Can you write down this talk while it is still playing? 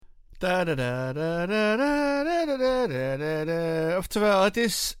Oftewel, het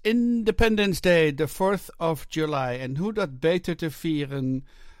is Independence Day, the 4th of July. En hoe dat beter te vieren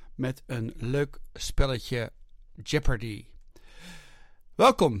met een leuk spelletje Jeopardy.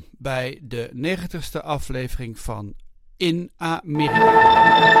 Welkom bij de 90ste aflevering van In Amerika.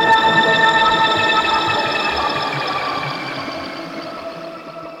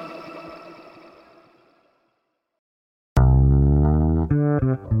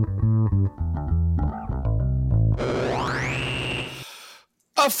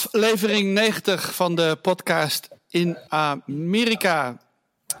 Aflevering 90 van de podcast In Amerika.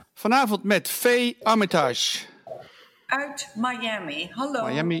 Vanavond met Faye Armitage. Uit Miami. Hallo.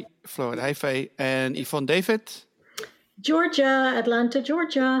 Miami, Florida. Hi Faye. En Yvonne David. Georgia, Atlanta,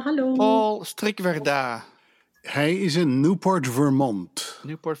 Georgia. Hallo. Paul Strikwerda. Hij is in Newport, Vermont.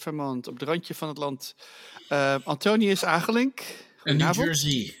 Newport, Vermont, op het randje van het land. Antonius Agelink.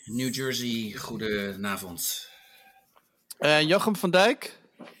 New Jersey, goedenavond. Jochem van Dijk.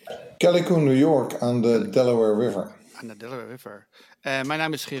 Calico, New York, aan de Delaware River. Aan de Delaware River. Mijn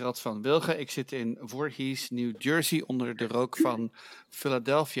naam is Gerald van Wilgen. Ik zit in Voorhees, New Jersey, onder de rook van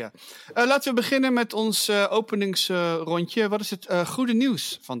Philadelphia. Laten we beginnen met ons openingsrondje. Wat is het goede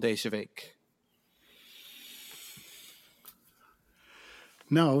nieuws van deze week?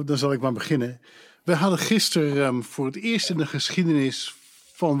 Nou, dan zal ik maar beginnen. We hadden gisteren voor het eerst in de geschiedenis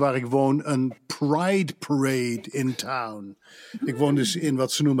van waar ik woon een Pride Parade in town. Ik woon dus in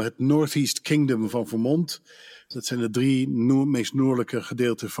wat ze noemen het Northeast Kingdom van Vermont. Dat zijn de 3 meest noordelijke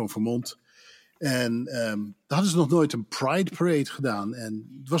gedeelten van Vermont. En daar hadden ze nog nooit een Pride Parade gedaan.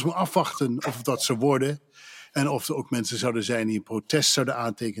 En het was maar afwachten of dat zou worden. En of er ook mensen zouden zijn die een protest zouden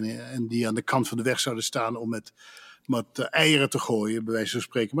aantekenen. En die aan de kant van de weg zouden staan om met eieren te gooien, bij wijze van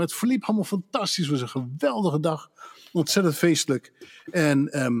spreken. Maar het verliep allemaal fantastisch. Het was een geweldige dag. Ontzettend feestelijk.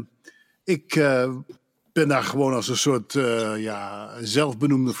 En ik ben daar gewoon als een soort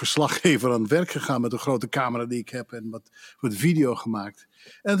zelfbenoemde verslaggever aan het werk gegaan met een grote camera die ik heb en wat video gemaakt.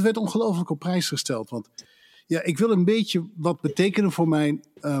 En het werd ongelooflijk op prijs gesteld. Want ja, ik wil een beetje wat betekenen voor mijn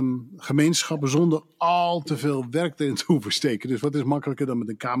gemeenschap zonder al te veel werk erin te hoeven steken. Dus wat is makkelijker dan met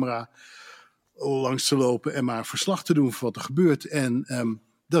een camera langs te lopen en maar verslag te doen van wat er gebeurt. En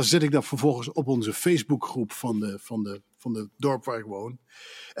dat zet ik dan vervolgens op onze Facebookgroep van de dorp waar ik woon.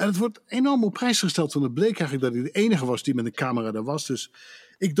 En het wordt enorm op prijs gesteld, want het bleek eigenlijk dat ik de enige was die met een camera daar was. Dus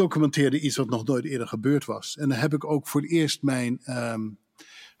ik documenteerde iets wat nog nooit eerder gebeurd was. En dan heb ik ook voor het eerst mijn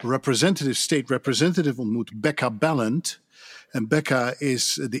state representative ontmoet, Becca Ballant. En Becca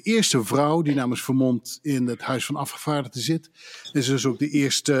is de eerste vrouw die namens Vermont in het Huis van Afgevaardigden zit. En ze is ook de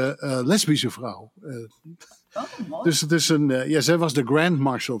eerste lesbische vrouw. Dus het is zij was de Grand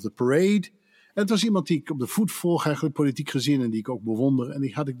Marshal of the Parade. En het was iemand die ik op de voet volg, eigenlijk politiek gezien, en die ik ook bewonder. En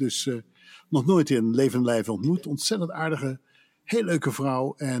die had ik dus nog nooit in levend lijf ontmoet. Ontzettend aardige, heel leuke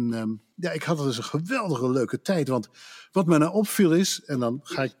vrouw. En ik had dus een geweldige leuke tijd. Want wat mij nou opviel is, en dan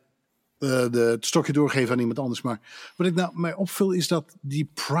ga ik het stokje doorgeven aan iemand anders. Maar wat ik nou mij opviel is dat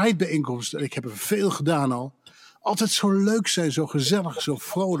die Pride-bijeenkomsten, ik heb er veel gedaan al, altijd zo leuk zijn, zo gezellig, zo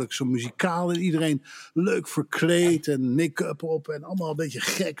vrolijk, zo muzikaal. En iedereen leuk verkleed en make-up op en allemaal een beetje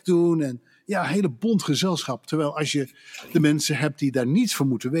gek doen. En ja, een hele bont gezelschap. Terwijl als je de mensen hebt die daar niets van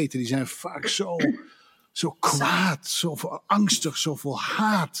moeten weten, die zijn vaak zo kwaad, zo angstig, zo vol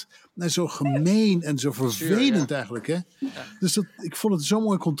haat. En zo gemeen en zo vervelend eigenlijk. Hè? Ja. Dus ik vond het zo'n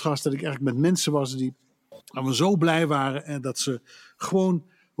mooi contrast dat ik eigenlijk met mensen was die allemaal zo blij waren. En dat ze gewoon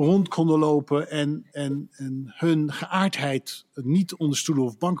rond konden lopen en hun geaardheid niet onder stoelen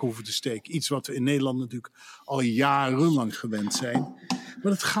of banken hoeven te steken. Iets wat we in Nederland natuurlijk al jarenlang gewend zijn.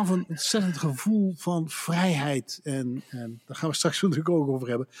 Maar het gaf een ontzettend gevoel van vrijheid. En daar gaan we straks natuurlijk ook over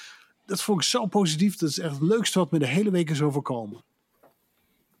hebben. Dat vond ik zo positief. Dat is echt het leukste wat me de hele week is overkomen.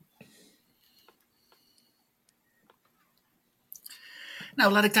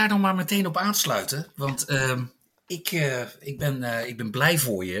 Nou, laat ik daar dan maar meteen op aansluiten. Want ik ben blij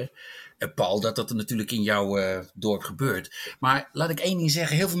voor je, Paul, dat er natuurlijk in jouw dorp gebeurt. Maar laat ik één ding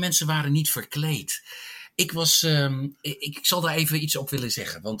zeggen. Heel veel mensen waren niet verkleed. Ik zal daar even iets op willen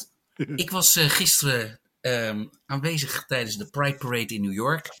zeggen. Want ik was gisteren aanwezig tijdens de Pride Parade in New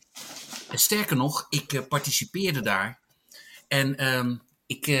York. En sterker nog, ik participeerde daar. En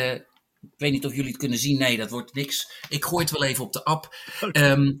ik weet niet of jullie het kunnen zien. Nee, dat wordt niks. Ik gooi het wel even op de app.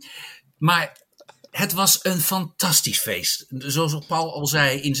 Maar het was een fantastisch feest. Zoals Paul al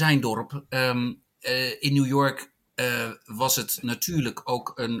zei in zijn dorp. In New York was het natuurlijk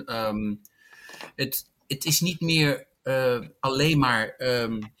ook een... Het is niet meer alleen maar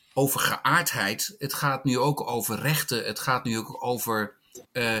over geaardheid. Het gaat nu ook over rechten. Het gaat nu ook over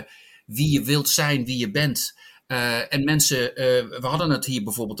wie je wilt zijn, wie je bent. En mensen, we hadden het hier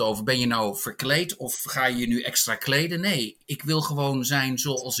bijvoorbeeld over, ben je nou verkleed of ga je je nu extra kleden? Nee, ik wil gewoon zijn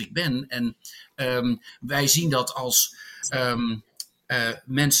zoals ik ben. En wij zien dat als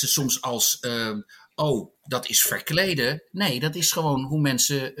mensen soms als, dat is verkleden. Nee, dat is gewoon hoe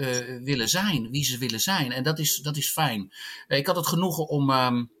mensen willen zijn, wie ze willen zijn. En dat is fijn. Ik had het genoegen om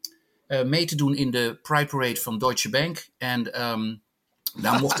mee te doen in de Pride Parade van Deutsche Bank. En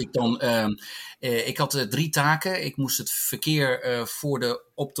daar mocht ik dan... ik had 3 taken. Ik moest het verkeer voor de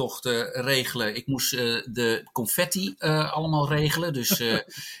optocht regelen. Ik moest de confetti allemaal regelen. Dus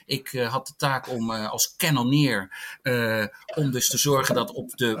ik had de taak om als cannoneer... om dus te zorgen dat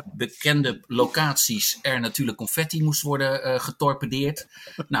op de bekende locaties... er natuurlijk confetti moest worden getorpedeerd.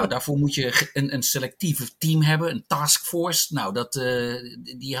 Nou, daarvoor moet je een selectief team hebben. Een taskforce. Nou,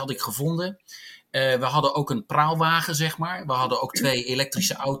 die had ik gevonden. We hadden ook een praalwagen, zeg maar. We hadden ook 2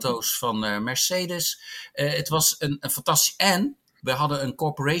 elektrische auto's van Mercedes. Het was een fantastisch... En we hadden een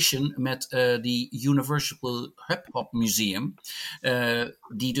corporation met die Universal Hip Hop Museum.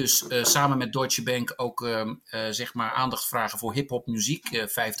 Die dus samen met Deutsche Bank ook zeg maar aandacht vragen voor hip-hop muziek.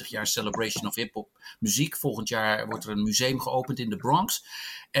 50 jaar Celebration of Hip-hop muziek. Volgend jaar wordt er een museum geopend in de Bronx.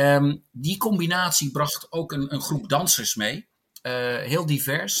 Die combinatie bracht ook een groep dansers mee. Heel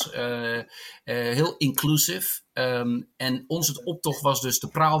divers, heel inclusief. En onze optocht was dus de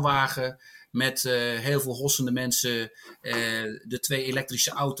praalwagen met heel veel hossende mensen, de 2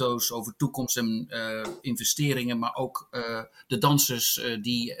 elektrische auto's over toekomst en investeringen, maar ook de dansers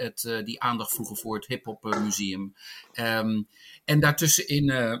die aandacht vroegen voor het hip-hop museum. En daartussenin,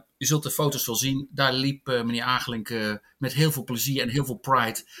 je zult de foto's wel zien, daar liep meneer Agelink met heel veel plezier en heel veel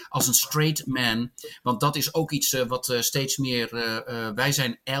pride als een straight man. Want dat is ook iets wat steeds meer, wij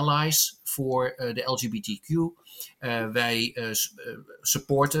zijn allies voor de LGBTQ. Wij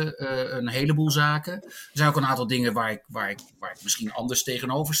supporten een heleboel zaken. Er zijn ook een aantal dingen waar ik misschien anders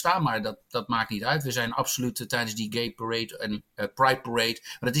tegenover sta, maar dat maakt niet uit. We zijn absoluut tijdens die gay parade en pride parade,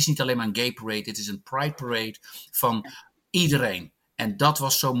 maar het is niet alleen maar een gay parade, het is een pride parade van iedereen. En dat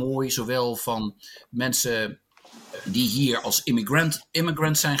was zo mooi, zowel van mensen die hier als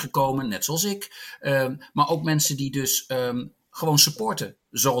immigrant zijn gekomen, net zoals ik, maar ook mensen die dus gewoon supporten,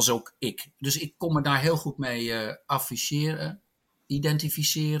 zoals ook ik. Dus ik kon me daar heel goed mee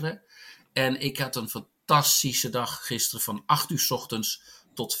identificeren. En ik had een fantastische dag gisteren van 8 uur 's ochtends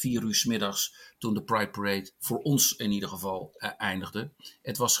tot 4 uur 's middags, toen de Pride Parade voor ons in ieder geval eindigde.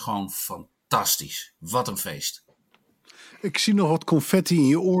 Het was gewoon fantastisch. Wat een feest. Ik zie nog wat confetti in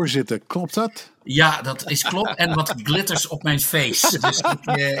je oor zitten. Klopt dat? Ja, dat is klopt. En wat glitters op mijn face. Dus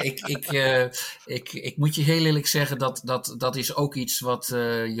ik moet je heel eerlijk zeggen, dat is ook iets wat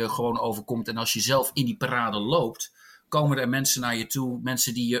je gewoon overkomt. En als je zelf in die parade loopt, komen er mensen naar je toe.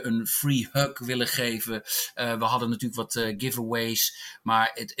 Mensen die je een free hug willen geven. We hadden natuurlijk wat giveaways.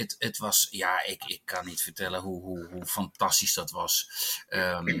 Maar het was, ja, ik kan niet vertellen hoe fantastisch dat was.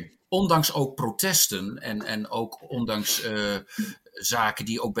 Ondanks ook protesten en ook ondanks zaken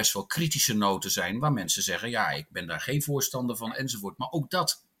die ook best wel kritische noten zijn, waar mensen zeggen, ja, ik ben daar geen voorstander van enzovoort. Maar ook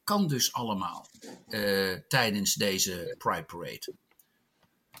dat kan dus allemaal tijdens deze Pride Parade.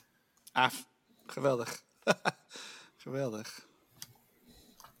 Geweldig. Geweldig.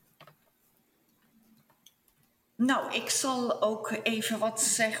 Nou, ik zal ook even wat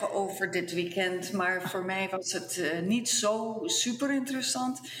zeggen over dit weekend, maar voor mij was het niet zo super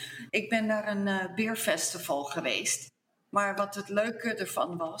interessant. Ik ben naar een beerfestival geweest. Maar wat het leuke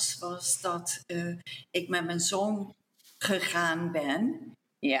ervan was dat ik met mijn zoon gegaan ben.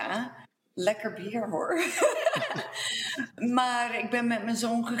 Ja, lekker bier hoor. Maar ik ben met mijn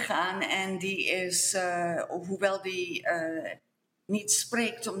zoon gegaan en die is, hoewel die niet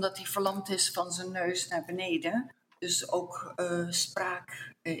spreekt omdat hij verlamd is van zijn neus naar beneden. Dus ook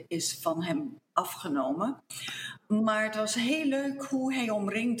spraak is van hem afgenomen. Maar het was heel leuk hoe hij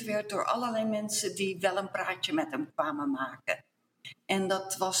omringd werd door allerlei mensen die wel een praatje met hem kwamen maken. En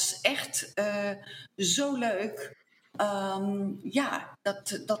dat was echt zo leuk. Ja,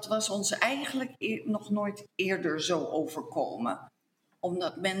 dat was ons eigenlijk nog nooit eerder zo overkomen.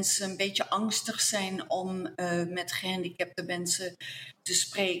 Omdat mensen een beetje angstig zijn om met gehandicapte mensen te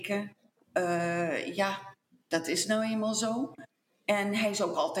spreken. Ja, dat is nou eenmaal zo. En hij is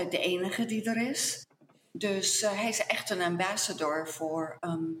ook altijd de enige die er is. Dus hij is echt een ambassador voor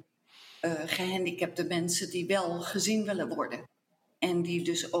gehandicapte mensen die wel gezien willen worden. En die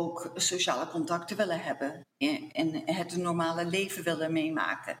dus ook sociale contacten willen hebben. En het normale leven willen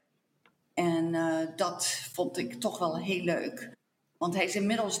meemaken. En dat vond ik toch wel heel leuk. Want hij is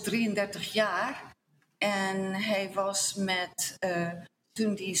inmiddels 33 jaar. En hij was met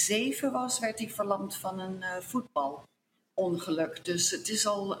toen hij 7 was, werd hij verlamd van een voetbalongeluk. Dus het is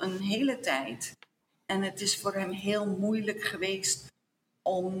al een hele tijd. En het is voor hem heel moeilijk geweest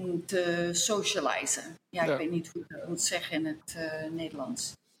om te socializen. Ja, ik weet niet hoe ik dat moet zeggen in het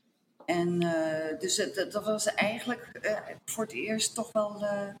Nederlands. En dus dat was eigenlijk voor het eerst toch wel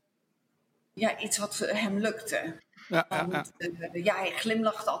iets wat hem lukte. Want hij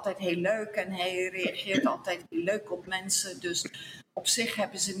glimlacht altijd heel leuk en hij reageert altijd heel leuk op mensen. Dus op zich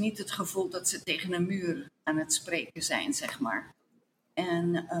hebben ze niet het gevoel dat ze tegen een muur aan het spreken zijn, zeg maar.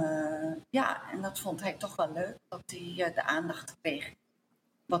 En en dat vond hij toch wel leuk, dat hij de aandacht kreeg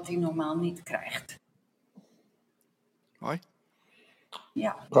wat hij normaal niet krijgt. Mooi.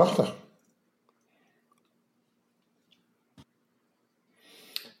 Ja. Prachtig.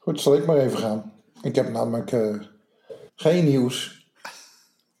 Goed, zal ik maar even gaan. Ik heb namelijk geen nieuws.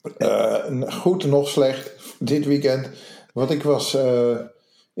 Goed nog slecht dit weekend. Want ik was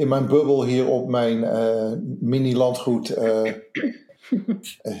in mijn bubbel hier op mijn mini-landgoed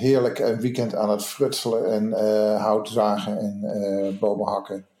heerlijk een weekend aan het frutselen en hout zagen en bomen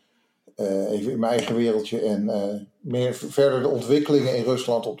hakken. Even in mijn eigen wereldje en meer verder de ontwikkelingen in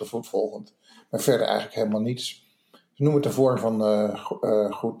Rusland op de voet volgend. Maar verder eigenlijk helemaal niets. Dus noem het een vorm van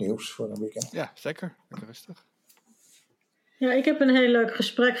goed nieuws voor een weekend. Ja, zeker. Lekker rustig. Ja, ik heb een heel leuk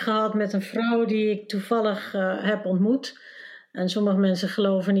gesprek gehad met een vrouw die ik toevallig heb ontmoet. En sommige mensen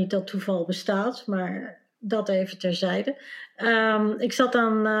geloven niet dat toeval bestaat, maar dat even terzijde.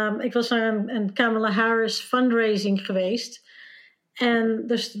 Ik was naar een Kamala Harris fundraising geweest. En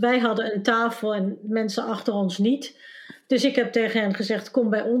dus wij hadden een tafel en mensen achter ons niet. Dus ik heb tegen hen gezegd, kom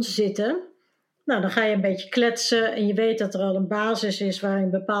bij ons zitten. Nou, dan ga je een beetje kletsen en je weet dat er al een basis is waarin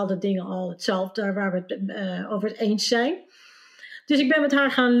bepaalde dingen al hetzelfde, waar we het over het eens zijn. Dus ik ben met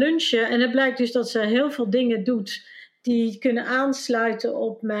haar gaan lunchen en het blijkt dus dat ze heel veel dingen doet die kunnen aansluiten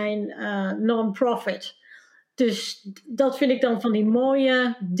op mijn non-profit. Dus dat vind ik dan van die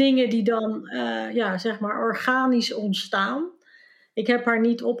mooie dingen die dan zeg maar organisch ontstaan. Ik heb haar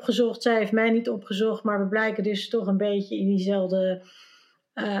niet opgezocht, zij heeft mij niet opgezocht, maar we blijken dus toch een beetje in diezelfde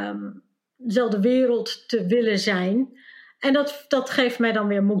wereld te willen zijn. En dat geeft mij dan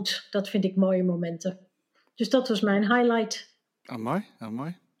weer moed. Dat vind ik mooie momenten. Dus dat was mijn highlight. Mooi,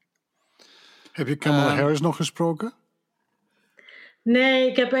 mooi. Heb je Kamala Harris nog gesproken? Nee,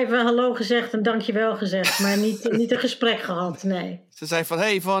 ik heb even hallo gezegd en dankjewel gezegd, maar niet een gesprek gehad, nee. Ze zei van,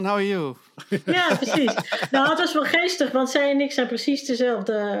 hey Yvonne, how are you? Ja, precies. Nou, het was wel geestig, want zij en ik zijn precies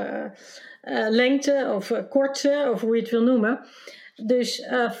dezelfde lengte of korte, of hoe je het wil noemen. Dus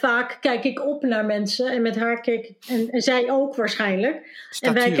vaak kijk ik op naar mensen en met haar keek ik, en zij ook waarschijnlijk.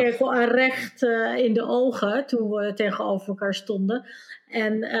 Statuur. En wij keken al recht in de ogen toen we tegenover elkaar stonden.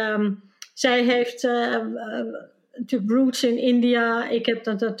 En zij heeft natuurlijk roots in India, ik heb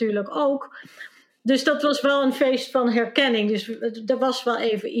dat natuurlijk ook. Dus dat was wel een feest van herkenning. Dus er was wel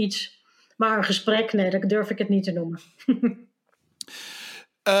even iets. Maar een gesprek, nee, dat durf ik het niet te noemen.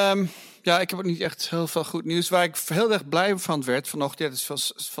 Ja, ik heb ook niet echt heel veel goed nieuws. Waar ik heel erg blij van werd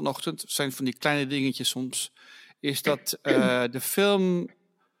vanochtend zijn van die kleine dingetjes soms, is dat de film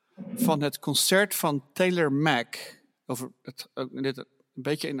van het concert van Taylor Mac, een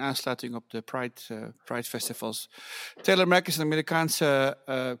beetje in aansluiting op de Pride Festivals. Taylor Mac is een Amerikaanse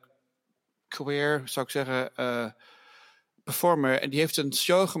queer, zou ik zeggen, performer. En die heeft een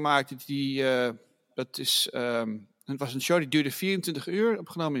show gemaakt. Het was een show die duurde 24 uur,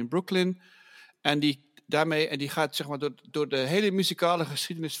 opgenomen in Brooklyn. En die gaat zeg maar door de hele muzikale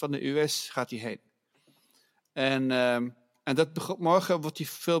geschiedenis van de US gaat die heen. En morgen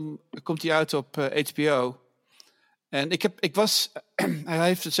komt die uit op HBO. En hij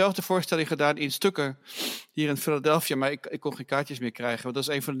heeft dezelfde voorstelling gedaan in stukken hier in Philadelphia, maar ik kon geen kaartjes meer krijgen. Want dat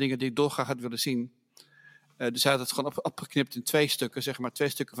is een van de dingen die ik dolgraag had willen zien. Dus hij had het gewoon opgeknipt in 2 stukken, zeg maar 2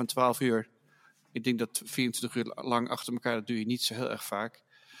 stukken van 12 uur. Ik denk dat 24 uur lang achter elkaar, dat doe je niet zo heel erg vaak.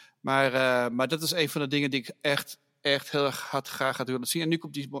 Maar dat is een van de dingen die ik echt heel erg graag had willen zien. En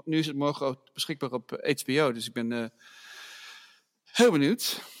nu is het morgen ook beschikbaar op HBO, dus ik ben heel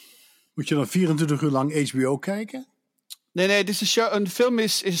benieuwd. Moet je dan 24 uur lang HBO kijken? Nee, dit is een film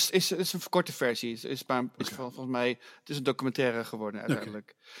is een verkorte versie. Volgens mij, het is een documentaire geworden uiteindelijk.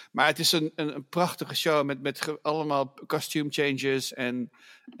 Okay. Maar het is een prachtige show met allemaal costume changes en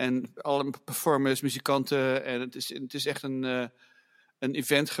alle performers, muzikanten. En het is echt een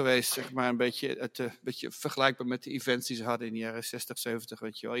event geweest, zeg maar, een beetje vergelijkbaar met de events die ze hadden in de jaren 60, 70,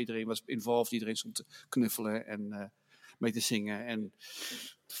 weet je wel. Iedereen was involved, iedereen stond te knuffelen en mee te zingen. En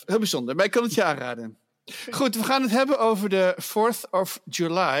heel bijzonder, maar ik kan het je aanraden. Goed, we gaan het hebben over de 4th of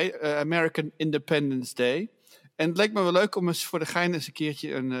July, American Independence Day. En het leek me wel leuk om eens voor de gein eens een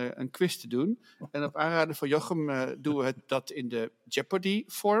keertje een quiz te doen. En op aanraden van Jochem doen we dat in de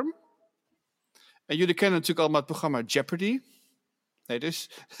Jeopardy-vorm. En jullie kennen natuurlijk allemaal het programma Jeopardy. Nee, dus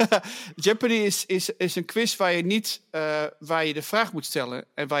Jeopardy is een quiz waar je de vraag moet stellen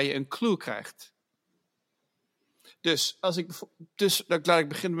en waar je een clue krijgt. Dus dan laat ik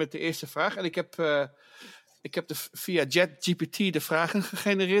beginnen met de eerste vraag. En ik heb via ChatGPT de vragen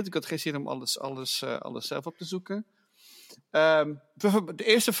gegenereerd. Ik had geen zin om alles zelf op te zoeken. De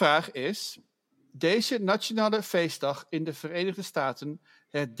eerste vraag is: deze nationale feestdag in de Verenigde Staten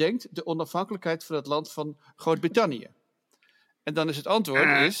herdenkt de onafhankelijkheid van het land van Groot-Brittannië. En dan is het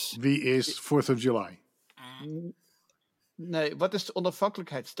antwoord Wie is 4th of July? Nee, wat is de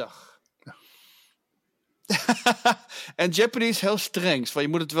onafhankelijkheidsdag? Ja. En Jeopardy is heel streng,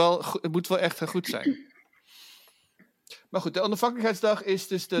 want het moet wel echt goed zijn. Maar goed, de onafhankelijkheidsdag is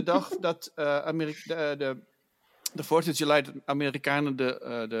dus de dag dat de 4th of July de Amerikanen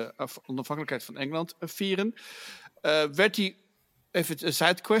de onafhankelijkheid van Engeland vieren. Werd die, even een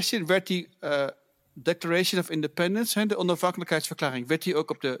side question, werd die Declaration of Independence, de onafhankelijkheidsverklaring, werd die ook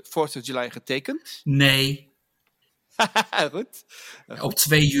op de 4th of July getekend? Nee. Goed. Op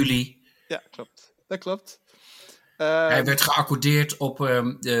 2 juli. Ja, klopt. Dat klopt. Hij werd geaccordeerd op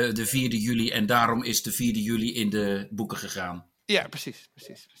de 4e juli en daarom is de 4e juli in de boeken gegaan. Ja, precies.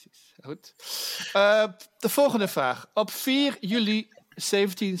 Goed. De volgende vraag. Op 4 juli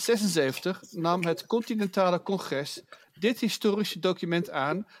 1776 nam het Continentale Congres dit historische document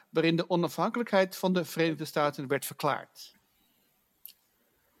aan waarin de onafhankelijkheid van de Verenigde Staten werd verklaard.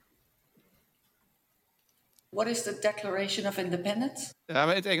 What is the Declaration of Independence? Ja,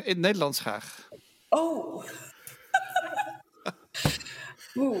 maar in het Nederlands graag. Oh.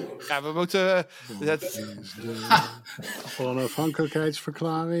 Ja, we moeten... De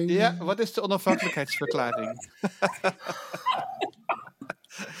onafhankelijkheidsverklaring. Ja, wat is de onafhankelijkheidsverklaring?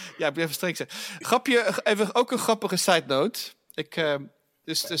 Ja, ik moet even streng zijn. Even ook een grappige side note.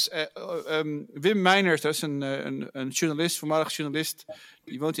 Wim Meiners, dat is een journalist, voormalig journalist,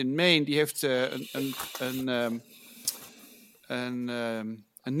 die woont in Maine. Die heeft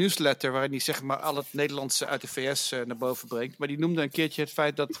een newsletter waarin hij zeg maar al het Nederlandse uit de VS naar boven brengt. Maar die noemde een keertje het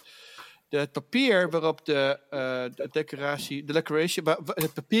feit dat het papier waarop het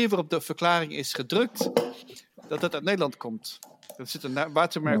papier waarop de verklaring is gedrukt, dat uit Nederland komt. Er zit een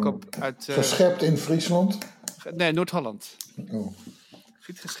watermerk op uit... Geschept in Friesland? Nee, Noord-Holland. Oh.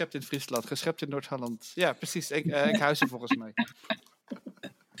 Niet geschept in Friesland, geschept in Noord-Holland. Ja, precies. Enkhuizen volgens mij.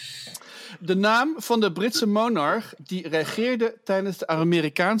 De naam van de Britse monarch die regeerde tijdens de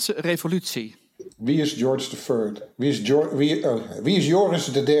Amerikaanse revolutie. Wie is George III? Wie is Joris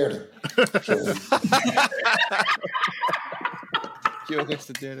III? Joris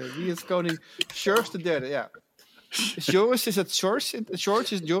III. Wie is koning George III? Ja. Joris, is het George?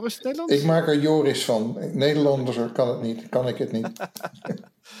 George is Joris Nederlands? Ik maak er Joris van. Nederlander kan ik het niet.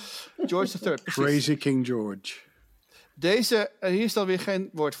 George III, precies. Crazy King George. Deze, hier is dan weer geen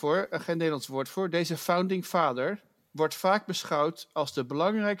woord voor, geen Nederlands woord voor. Deze founding father wordt vaak beschouwd als de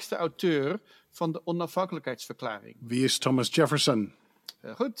belangrijkste auteur van de onafhankelijkheidsverklaring. Wie is Thomas Jefferson?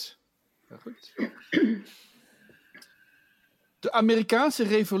 Heel goed. De Amerikaanse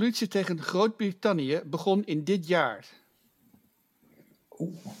revolutie tegen Groot-Brittannië begon in dit jaar.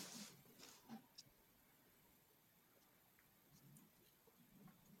 Oeh.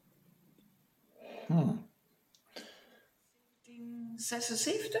 Hmm.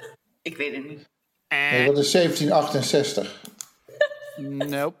 76? Ik weet het niet. Nee, dat is 1768.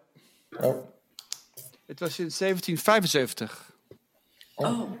 Nope. Oh. Het was in 1775.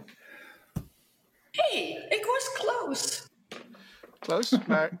 Oh. Hey, ik was close. Close,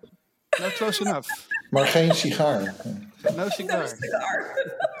 maar not close enough. Maar geen sigaar. No cigar.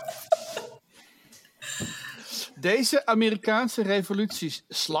 Deze Amerikaanse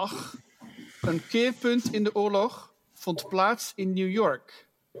revolutieslag, een keerpunt in de oorlog, vond plaats in New York.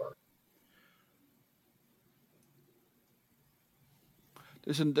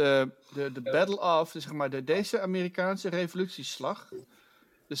 Dus de Battle of, dus zeg maar deze Amerikaanse revolutieslag,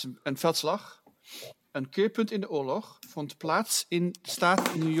 dus een veldslag, een keerpunt in de oorlog, vond plaats in de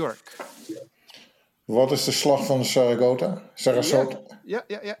staat New York. Wat is de slag van Saratoga? Ja,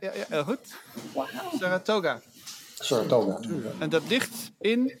 heel goed. Saratoga. En dat ligt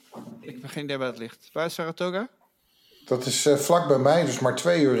in... Ik heb geen idee waar het ligt. Waar is Saratoga? Dat is vlak bij mij, dus maar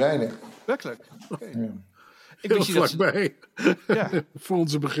 2 uur rijden. Werkelijk? Okay. Ja. Heel vlakbij. Ja. Voor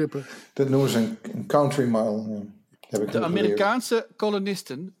onze begrippen. Dat noemen ze een country mile. Heb ik de Amerikaanse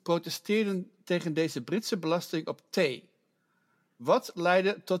kolonisten protesteerden tegen deze Britse belasting op thee. Wat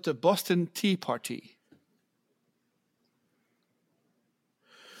leidde tot de Boston Tea Party?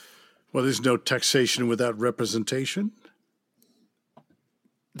 Well, there's no taxation without representation.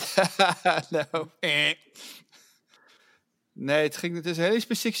 No. Nee, het is een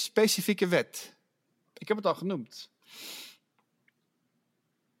hele specifieke wet. Ik heb het al genoemd.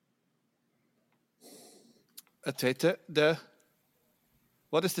 Het heette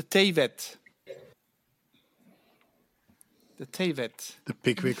wat is de T-wet? De T-wet. De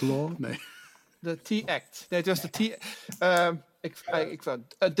Pickwick Law? Nee. De T-act. Nee, het was de T...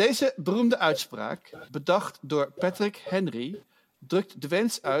 Deze beroemde uitspraak, bedacht door Patrick Henry, drukt de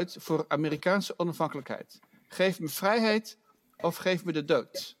wens uit voor Amerikaanse onafhankelijkheid. Geef me vrijheid of geef me de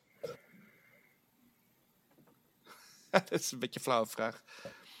dood? Dat is een beetje een flauwe vraag.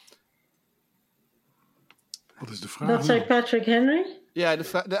 Wat is de vraag? Dat zei Patrick Henry? Ja,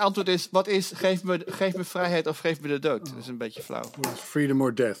 de antwoord is, geef me vrijheid of geef me de dood? Dat is een beetje flauw. Freedom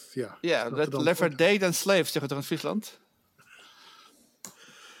or death, ja. Ja, liever day than slave, zeggen we toch in Friesland?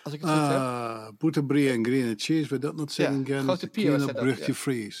 Als ik het goed heb. Boete, brie en green cheese, we dat not zeggen again. Grote pier was dat, brugje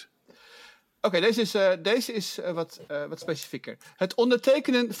Fries. Oké, deze is wat specifieker. Het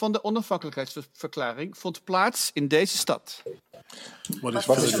ondertekenen van de onafhankelijkheidsverklaring vond plaats in deze stad. Wat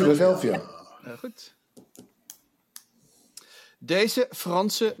is Philadelphia? Goed. Deze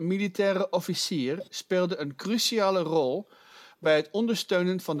Franse militaire officier speelde een cruciale rol bij het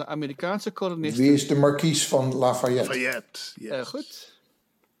ondersteunen van de Amerikaanse kolonisten. Wie is de markies van Lafayette? Yes. Goed.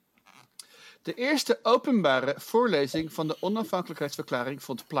 De eerste openbare voorlezing van de onafhankelijkheidsverklaring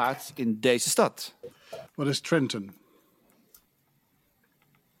vond plaats in deze stad. Wat is Trenton?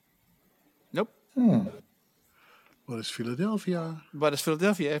 Nope. Wat is Philadelphia? Wat is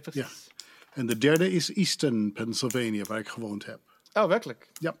Philadelphia? Ja. En de derde is Easton, Pennsylvania, waar ik gewoond heb. Oh, werkelijk?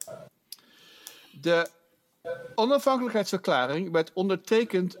 Ja. De onafhankelijkheidsverklaring werd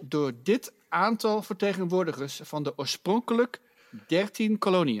ondertekend door dit aantal vertegenwoordigers van de oorspronkelijk 13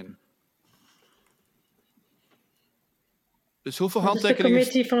 koloniën. Dus hoeveel handtekeningen... Is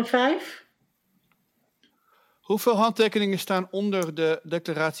de commissie van 5? Hoeveel handtekeningen staan onder de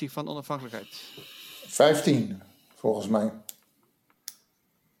declaratie van onafhankelijkheid? 15, volgens mij.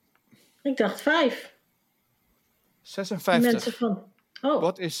 Ik dacht 5. 56. Mensen van... Oh.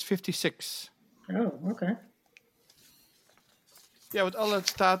 Wat is 56? Oh, oké. Ja, want alle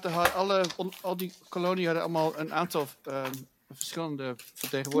staten hadden, al die koloniën hadden allemaal een aantal verschillende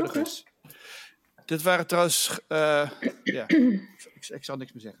vertegenwoordigers. Dit waren trouwens... ja, ik zal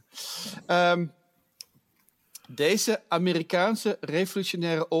niks meer zeggen. Deze Amerikaanse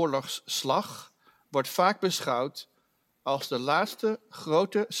revolutionaire oorlogsslag wordt vaak beschouwd als de laatste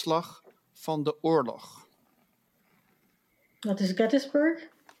grote slag van de oorlog. Wat is Gettysburg?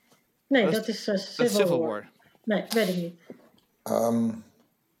 Nee, dat is Civil War. Nee, weet ik niet.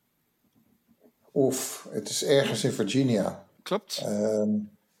 Het is ergens in Virginia. Klopt.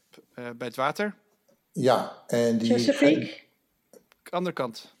 Bij het water. Ja, en die... Chesapeake? Andere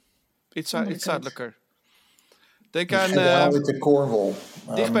kant. Iets zuidelijker. Denk aan... de Cornwall.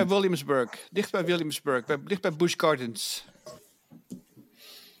 Dicht bij Williamsburg. Dicht bij Busch Gardens.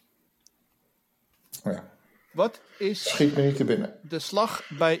 Ja. Wat is... Schiet me niet te binnen. De slag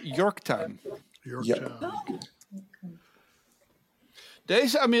bij Yorktown. Ja.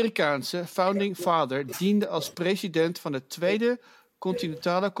 Deze Amerikaanse founding father diende als president van het Tweede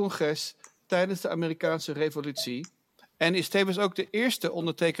Continentale Congres tijdens de Amerikaanse Revolutie en is tevens ook de eerste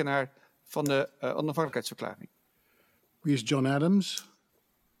ondertekenaar van de onafhankelijkheidsverklaring. Wie is John Adams?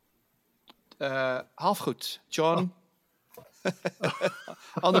 Half goed. John.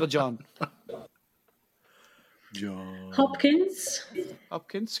 Andere John.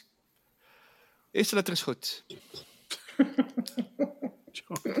 Hopkins. Eerste letter is goed.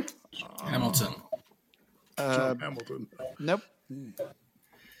 Hamilton. John Hamilton. Nope.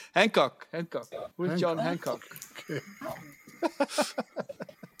 Hancock. Hoe is John Hancock? Okay.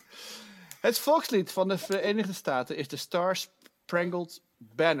 Het volkslied van de Verenigde Staten is de Star Spangled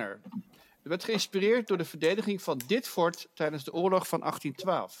Banner. Het werd geïnspireerd door de verdediging van dit fort tijdens de oorlog van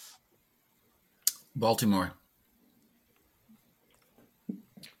 1812. Baltimore.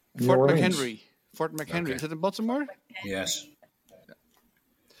 Fort McHenry. Okay. Is het in Baltimore? Yes.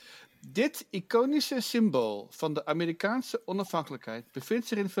 Dit iconische symbool van de Amerikaanse onafhankelijkheid bevindt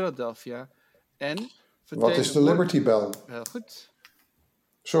zich in Philadelphia en... Wat is de Liberty Bell? Heel goed.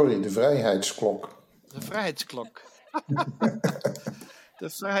 Sorry, de vrijheidsklok. De vrijheidsklok. De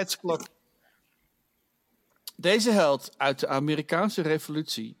vrijheidsklok. Deze held uit de Amerikaanse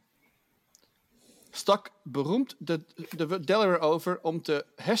revolutie stak beroemd de Delaware over om de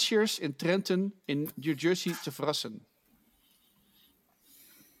Hessiers in Trenton in New Jersey te verrassen.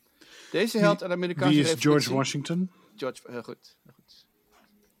 Deze held uit de Amerikaanse revolutie... Wie is George Washington? George, heel goed.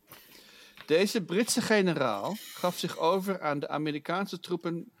 Deze Britse generaal gaf zich over aan de Amerikaanse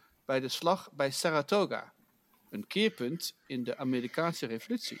troepen bij de slag bij Saratoga. Een keerpunt in de Amerikaanse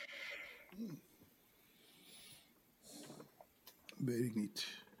revolutie. Weet ik niet.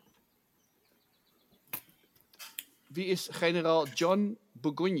 Wie is generaal John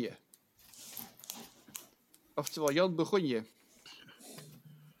Burgoyne? Oftewel Jan Burgoyne.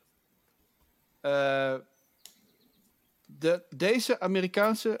 Deze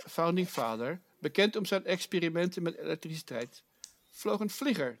Amerikaanse founding father, bekend om zijn experimenten met elektriciteit, vloog een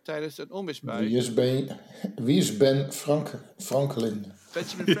vlieger tijdens een onweersbui. Wie is Ben Franklin?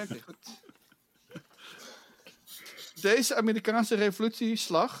 Benjamin Franklin, goed. Deze Amerikaanse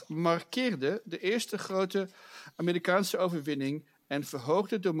revolutieslag markeerde de eerste grote Amerikaanse overwinning en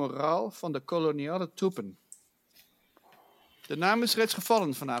verhoogde de moraal van de koloniale troepen. De naam is reeds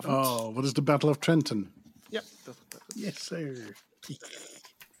gevallen vanavond. Oh, wat is de Battle of Trenton? Ja, dat Yes, sir.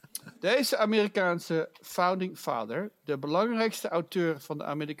 Deze Amerikaanse founding father, de belangrijkste auteur van de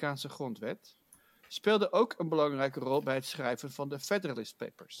Amerikaanse grondwet, speelde ook een belangrijke rol bij het schrijven van de Federalist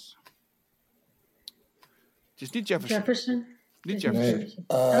Papers. Het is niet Jefferson. Niet Jefferson. Nee.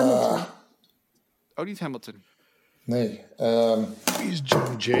 Hamilton. Ook niet Hamilton. Nee. Wie is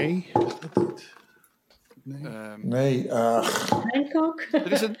John Jay? Nee. Hancock.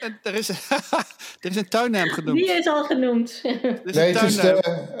 Er is een tuinnaam genoemd. Die is al genoemd. Nee,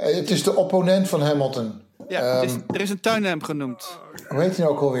 het is de opponent van Hamilton. Ja, er is een tuinnaam genoemd. Hoe heet hij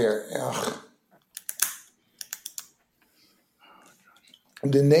nou ook alweer? Ach.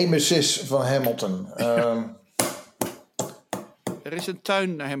 De nemesis van Hamilton. Er is een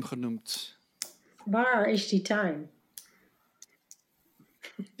tuin naar hem genoemd. Waar is die tuin?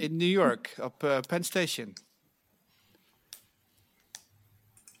 In New York, op Penn Station.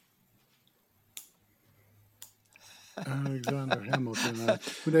 Alexander Hamilton.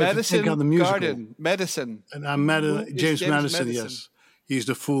 Madison Garden. Madison. James Madison, yes. He's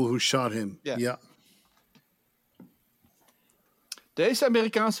the fool who shot him. Ja. Yeah. Deze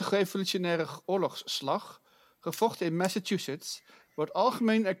Amerikaanse revolutionaire oorlogsslag, gevochten in Massachusetts, wordt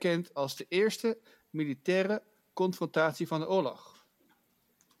algemeen erkend als de eerste militaire confrontatie van de oorlog.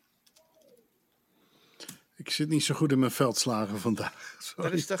 Ik zit niet zo goed in mijn veldslagen vandaag. Sorry.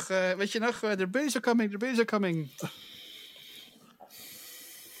 Dat is toch, weet je nog, the British are coming.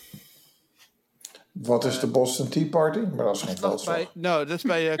 Wat is de Boston Tea Party? Maar dat is geen veldslag. Dat is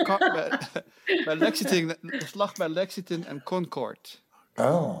bij Lexington, de slag bij Lexington en Concord.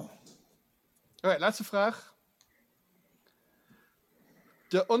 Oh. Alright, laatste vraag.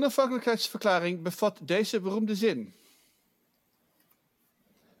 De onafhankelijkheidsverklaring bevat deze beroemde zin.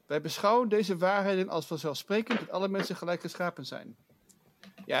 Wij beschouwen deze waarheden als vanzelfsprekend dat alle mensen gelijk geschapen zijn.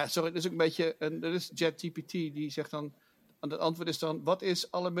 Ja, sorry, dat is ook een beetje, dat is JetGPT, die zegt dan, het antwoord is dan, wat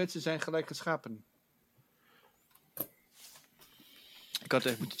is alle mensen zijn gelijk geschapen? Ik had het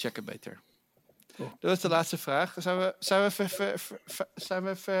even moeten checken beter. Dat was de laatste vraag. Zijn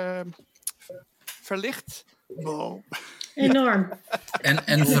we verlicht? Oh. Enorm.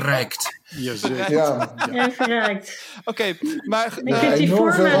 En verrijkt. Jazeker. Ja. En verrijkt. Oké, maar...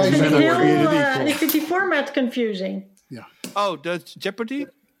 Ik vind die format confusing. Ja. Oh, de Jeopardy?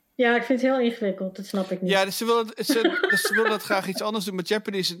 Ja, ik vind het heel ingewikkeld. Dat snap ik niet. Ja, dus ze willen dat graag iets anders doen. Maar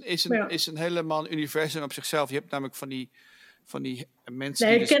Jeopardy is een helemaal een universum op zichzelf. Je hebt namelijk van die mensen...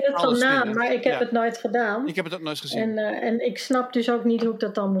 Nee, die ik ken het van alles naam, winnen. maar ik heb het nooit gedaan. Ik heb het ook nooit gezien. En ik snap dus ook niet hoe ik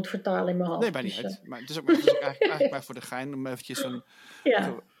dat dan moet vertalen in mijn hoofd. Nee, maar niet Dus, uit. Maar het is ook eigenlijk maar voor de gein om eventjes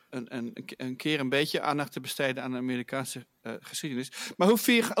een keer een beetje aandacht te besteden aan de Amerikaanse geschiedenis. Maar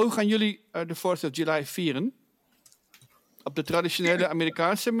hoe gaan jullie de 4th of July vieren? Op de traditionele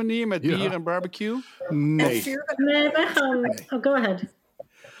Amerikaanse manier met bier en barbecue? Nee. Nee, wij gaan... Oh, go ahead.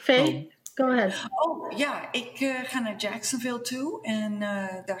 Faye, go ahead. Oh ja, ik ga naar Jacksonville toe en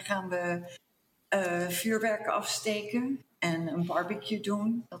daar gaan we vuurwerken afsteken en een barbecue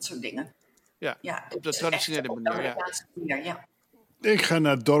doen, dat soort dingen. Ja, op de traditionele manier, ja. Ik ga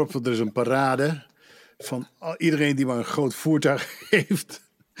naar het dorp, want er is een parade van iedereen die maar een groot voertuig heeft.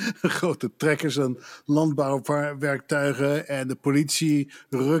 Grote trekkers en landbouwwerktuigen. En de politie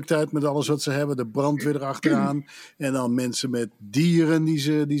rukt uit met alles wat ze hebben. De brandweer erachteraan. En dan mensen met dieren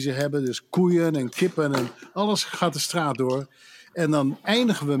die ze hebben. Dus koeien en kippen en alles gaat de straat door. En dan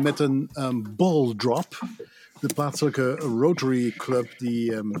eindigen we met een ball drop. De plaatselijke Rotary Club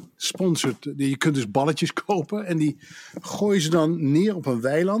die sponsort. Je kunt dus balletjes kopen. En die gooien ze dan neer op een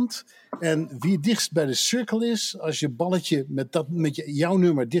weiland. En wie het dichtst bij de cirkel is. Als je balletje met jouw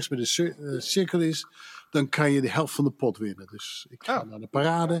nummer dichtst bij de cirkel is. Dan kan je de helft van de pot winnen. Dus ik ga naar de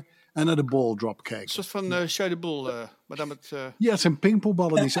parade. en naar de ball drop kijken. Een soort van show de boel, maar dan met... Ja, het zijn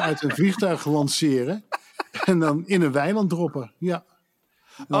pingpongballen die ze uit een vliegtuig lanceren en dan in een weiland droppen. Ja.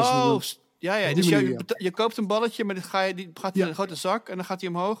 Ja. Dus je koopt een balletje, maar die gaat in een grote zak en dan gaat hij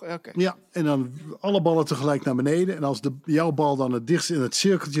omhoog. Okay. Ja, en dan alle ballen tegelijk naar beneden. En als jouw bal dan het dichtst in het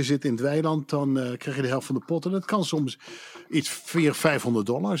cirkeltje zit in het weiland, dan krijg je de helft van de pot. En dat kan soms iets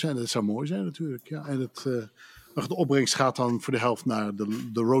 $400-500 zijn. Dat zou mooi zijn natuurlijk. Ja, en de opbrengst gaat dan voor de helft naar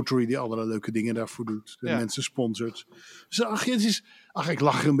de Rotary, die allerlei leuke dingen daarvoor doet. De mensen sponsort. Dus ik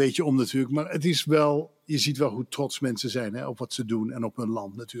lach er een beetje om natuurlijk. Maar het is wel, je ziet wel hoe trots mensen zijn op wat ze doen en op hun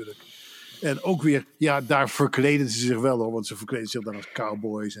land natuurlijk. En ook weer, daar verkleden ze zich wel hoor. Want ze verkleden zich dan als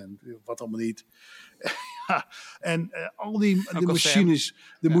cowboys en wat allemaal niet. En al die machines,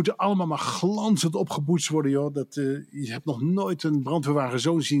 die moeten allemaal maar glanzend opgeboetst worden, joh. Je hebt nog nooit een brandweerwagen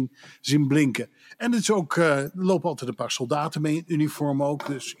zo zien blinken. En het is ook, er lopen altijd een paar soldaten mee in uniform ook.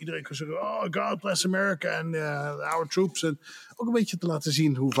 Dus iedereen kan zeggen, oh, God bless America and our troops. En ook een beetje te laten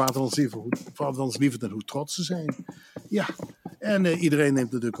zien hoe vaderlandslievend en hoe trots ze zijn. Ja, en iedereen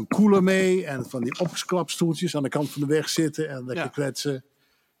neemt natuurlijk een koeler mee. En van die opklapstoeltjes aan de kant van de weg zitten en lekker kletsen.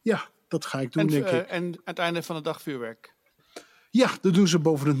 Ja, dat ga ik doen, denk ik. En aan het einde van de dag vuurwerk. Ja, dat doen ze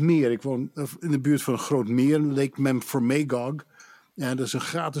boven het meer. Ik woon in de buurt van een groot meer, Lake Memphremagog. Ja, dat is een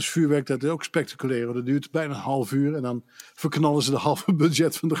gratis vuurwerk, dat is ook spectaculair. Dat duurt bijna een half uur en dan verknallen ze de halve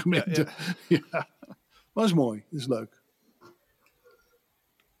budget van de gemeente. Ja. Maar dat is mooi, dat is leuk.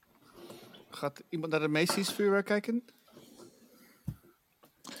 Gaat iemand naar de Macy's vuurwerk kijken?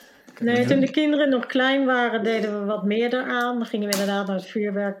 Nee, toen de kinderen nog klein waren, deden we wat meer eraan. Dan gingen we inderdaad naar het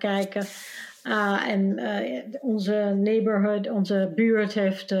vuurwerk kijken. Onze neighborhood, onze buurt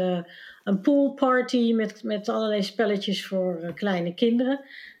heeft een poolparty met allerlei spelletjes voor kleine kinderen.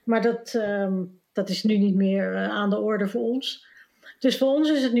 Maar dat is nu niet meer aan de orde voor ons. Dus voor ons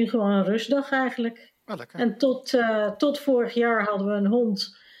is het nu gewoon een rustdag eigenlijk. Oh, lekker. En tot vorig jaar hadden we een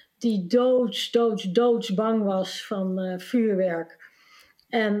hond die doodsbang was van vuurwerk.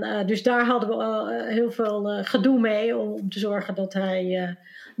 En dus daar hadden we heel veel gedoe mee om te zorgen dat hij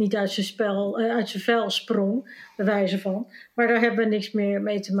niet uit zijn vel sprong, bij wijze van. Maar daar hebben we niks meer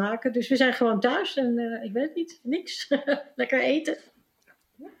mee te maken. Dus we zijn gewoon thuis en ik weet het niet, niks. Lekker eten.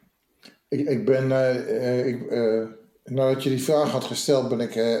 Ik ben, nadat je die vraag had gesteld, ben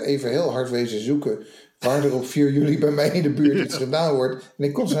ik even heel hard wezen zoeken waar er op 4 juli bij mij in de buurt iets gedaan wordt. En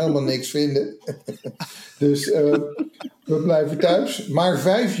ik kon helemaal niks vinden. Dus we blijven thuis. Maar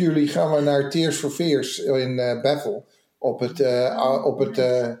 5 juli gaan we naar Tears for Fears in Bethel. Op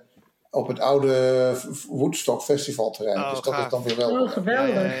het oude Woodstock festivalterrein. Dus dat is dan weer wel. Oh,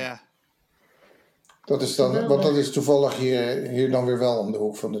 geweldig. Ja. Dat is dan, want dat is toevallig hier dan weer wel om de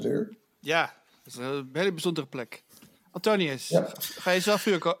hoek van de deur. Ja, dat is een hele bijzondere plek. Antonius, ga je zelf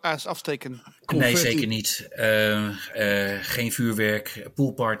vuurwerk afsteken? Nee, zeker niet. Geen vuurwerk,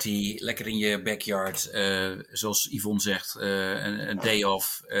 poolparty, lekker in je backyard. Zoals Yvonne zegt, een day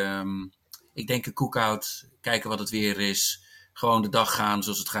off. Ik denk een cookout, kijken wat het weer is. Gewoon de dag gaan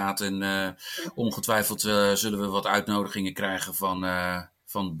zoals het gaat. En ongetwijfeld zullen we wat uitnodigingen krijgen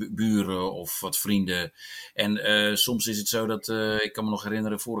van buren of wat vrienden. En soms is het zo dat, ik kan me nog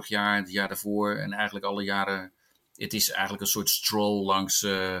herinneren, vorig jaar, het jaar daarvoor en eigenlijk alle jaren. Het is eigenlijk een soort stroll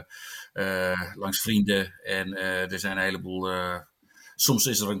langs vrienden. En er zijn een heleboel. Soms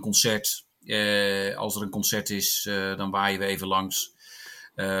is er een concert. Als er een concert is, dan waaien we even langs.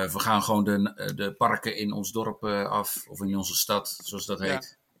 We gaan gewoon de parken in ons dorp af. Of in onze stad, zoals dat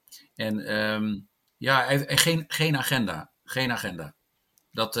heet. En geen agenda. Geen agenda.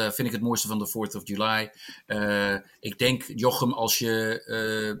 Dat vind ik het mooiste van de 4th of July. Ik denk, Jochem, als je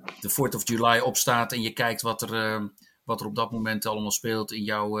de 4th of July opstaat en je kijkt wat er op dat moment allemaal speelt in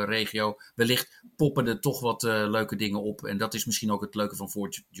jouw regio, wellicht poppen er toch wat leuke dingen op. En dat is misschien ook het leuke van 4th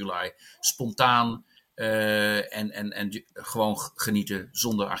of July. Spontaan en gewoon genieten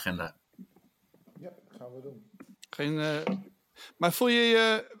zonder agenda. Ja, dat gaan we doen. Maar voel je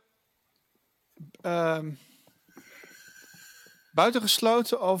je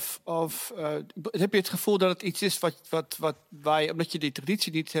buitengesloten of heb je het gevoel dat het iets is waar je, omdat je die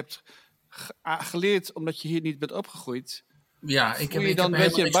traditie niet hebt geleerd, omdat je hier niet bent opgegroeid? Ja, ik heb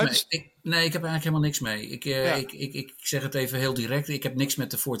eigenlijk helemaal niks mee. Ik zeg het even heel direct. Ik heb niks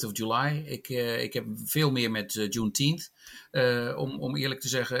met de 4th of July. Ik heb veel meer met Juneteenth, om eerlijk te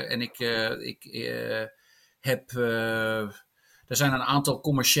zeggen. En er zijn een aantal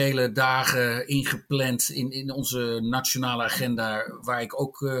commerciële dagen ingepland in onze nationale agenda, waar ik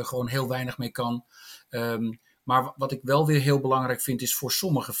ook gewoon heel weinig mee kan. Maar wat ik wel weer heel belangrijk vind is voor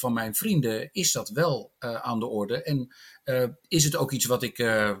sommige van mijn vrienden is dat wel aan de orde. En is het ook iets wat ik,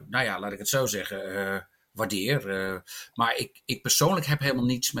 laat ik het zo zeggen, waardeer. Maar ik persoonlijk heb helemaal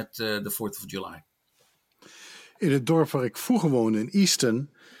niets met de 4th of July. In het dorp waar ik vroeger woonde, in Easton,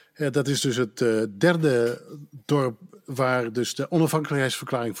 dat is dus het derde dorp waar dus de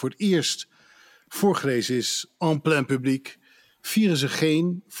onafhankelijkheidsverklaring voor het eerst voorgelezen is, en plein publiek, vieren ze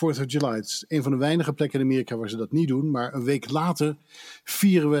geen 4th of July. Het is een van de weinige plekken in Amerika waar ze dat niet doen, maar een week later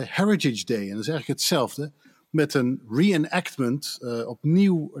vieren we Heritage Day. En dat is eigenlijk hetzelfde, met een reenactment,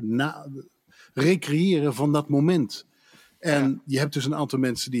 opnieuw recreëren van dat moment. En je hebt dus een aantal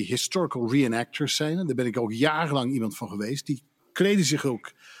mensen die historical reenactors zijn. En daar ben ik ook jarenlang iemand van geweest. Die kleden zich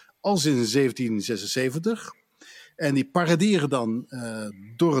ook als in 1776. En die paraderen dan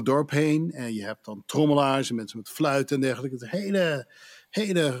door het dorp heen. En je hebt dan trommelaars en mensen met fluiten en dergelijke.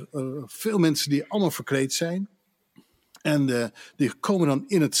 Het veel mensen die allemaal verkleed zijn. En die komen dan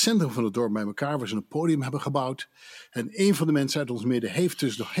in het centrum van het dorp bij elkaar, waar ze een podium hebben gebouwd. En een van de mensen uit ons midden heeft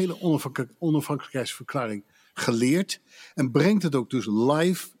dus de hele onafhankelijkheidsverklaring geleerd. En brengt het ook dus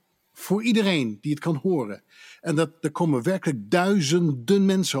live voor iedereen die het kan horen. En daar komen werkelijk duizenden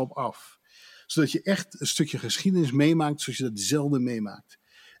mensen op af. Zodat je echt een stukje geschiedenis meemaakt zoals je dat zelden meemaakt.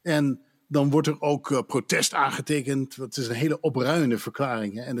 En dan wordt er ook protest aangetekend. Het is een hele opruiende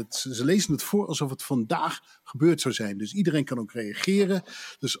verklaring. Hè? En ze lezen het voor alsof het vandaag gebeurd zou zijn. Dus iedereen kan ook reageren.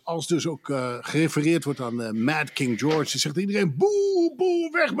 Dus als dus ook gerefereerd wordt aan Mad King George, dan zegt iedereen boe, boe,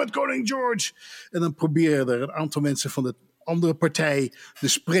 weg met koning George. En dan proberen er een aantal mensen van de andere partij, de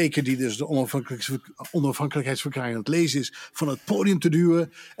spreker die dus de onafhankelijkheidsverklaring aan het lezen is, van het podium te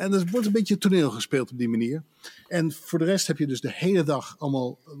duwen. En er wordt een beetje toneel gespeeld op die manier. En voor de rest heb je dus de hele dag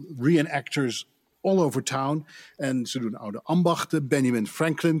allemaal reenactors all over town. En ze doen oude ambachten. Benjamin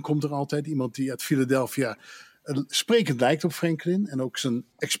Franklin komt er altijd. Iemand die uit Philadelphia sprekend lijkt op Franklin. En ook zijn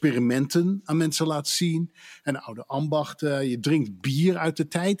experimenten aan mensen laat zien. En oude ambachten. Je drinkt bier uit de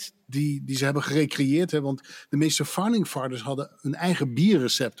tijd die ze hebben gerecreëerd. Hè? Want de meeste founding fathers hadden een eigen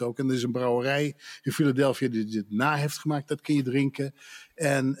bierrecept ook. En er is een brouwerij in Philadelphia die dit na heeft gemaakt. Dat kun je drinken.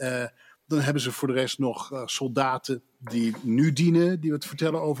 En dan hebben ze voor de rest nog soldaten die nu dienen, die wat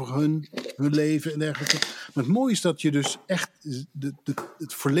vertellen over hun leven en dergelijke. Maar het mooie is dat je dus echt,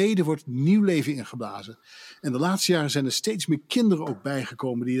 het verleden wordt nieuw leven ingeblazen. En de laatste jaren zijn er steeds meer kinderen ook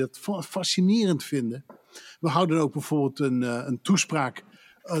bijgekomen die dat fascinerend vinden. We houden ook bijvoorbeeld een toespraak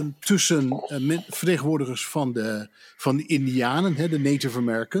tussen vertegenwoordigers van de Indianen, de Native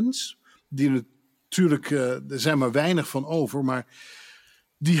Americans. Die natuurlijk, er zijn maar weinig van over, maar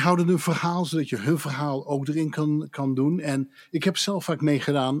die houden een verhaal, zodat je hun verhaal ook erin kan doen. En ik heb zelf vaak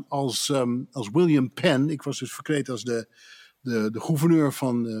meegedaan als William Penn. Ik was dus verkleed als de gouverneur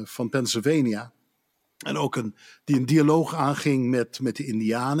van Pennsylvania. En ook die een dialoog aanging met de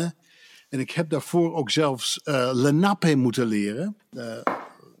Indianen. En ik heb daarvoor ook zelfs Lenape moeten leren.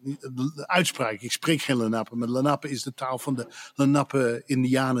 De uitspraak, ik spreek geen Lenape, maar Lenape is de taal van de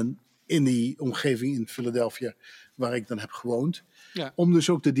Lenape-Indianen in die omgeving in Philadelphia, waar ik dan heb gewoond. Ja. Om dus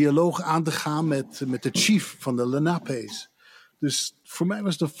ook de dialoog aan te gaan met de chief van de Lenapes. Dus voor mij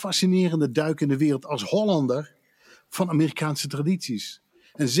was het een fascinerende duik in de wereld als Hollander van Amerikaanse tradities.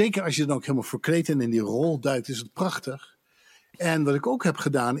 En zeker als je dan ook helemaal verkleed en in die rol duikt, is het prachtig. En wat ik ook heb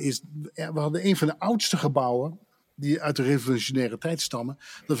gedaan is, we hadden een van de oudste gebouwen die uit de revolutionaire tijd stammen.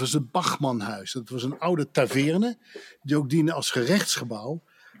 Dat was het Bachmanhuis. Dat was een oude taverne die ook diende als gerechtsgebouw.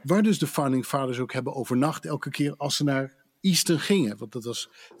 Waar dus de founding fathers ook hebben overnacht elke keer als ze naar Easton gingen. Want dat was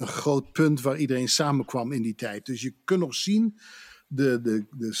een groot punt waar iedereen samenkwam in die tijd. Dus je kunt nog zien de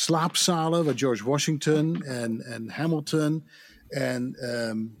slaapzalen waar George Washington en Hamilton en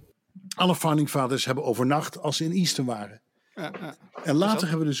alle founding fathers hebben overnacht als ze in Easton waren. Ja. En later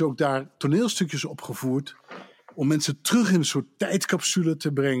hebben we dus ook daar toneelstukjes opgevoerd om mensen terug in een soort tijdcapsule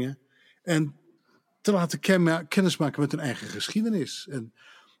te brengen en te laten kennismaken met hun eigen geschiedenis. En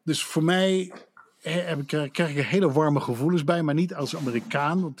dus voor mij krijg ik er hele warme gevoelens bij, maar niet als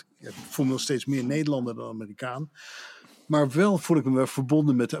Amerikaan, want ik voel me nog steeds meer Nederlander dan Amerikaan. Maar wel voel ik me wel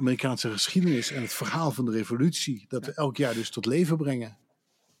verbonden met de Amerikaanse geschiedenis en het verhaal van de revolutie, dat we elk jaar dus tot leven brengen.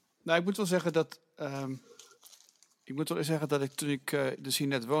 Nou, ik moet wel zeggen dat ik toen ik dus hier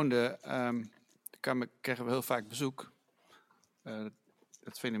net woonde, kregen we heel vaak bezoek.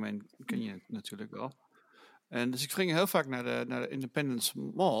 Dat fenomeen ken je natuurlijk wel. En dus ik ging heel vaak naar de Independence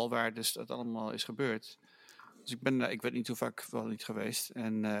Mall, waar dus dat allemaal is gebeurd. Dus ik weet niet hoe vaak wel niet geweest.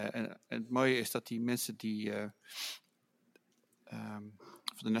 En het mooie is dat die mensen die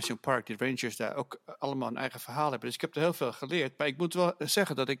van de National Park, die rangers daar ook allemaal een eigen verhaal hebben. Dus ik heb er heel veel geleerd. Maar ik moet wel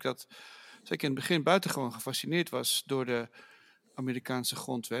zeggen dat ik dat zeker in het begin buitengewoon gefascineerd was door de Amerikaanse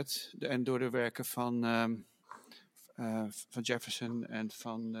grondwet en door de werken van Jefferson en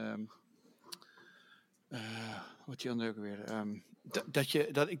van wat die andere ook weer.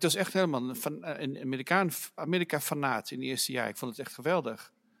 Ik was echt helemaal een Amerika-fanaat in de eerste jaar. Ik vond het echt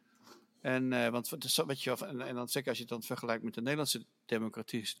geweldig. En want weet je wel, en dan zeker als je het dan vergelijkt met de Nederlandse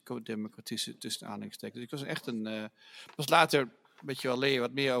democratische tussen aanhalingstekens. Dus ik was echt pas later, weet je wel, leer je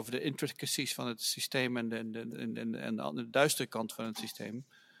wat meer over de intricacies van het systeem en de duistere kant van het systeem.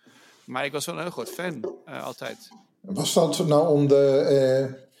 Maar ik was wel een heel groot fan, altijd. Was dat nou om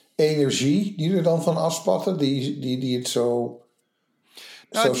de energie die er dan van afspatte, die het zo...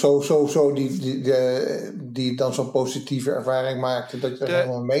 Die dan zo'n positieve ervaring maakte dat je er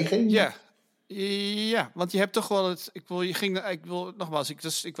helemaal mee ging? Ja, want je hebt toch wel het... Ik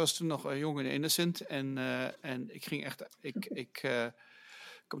was toen nog jong en innocent en ik ging echt... Ik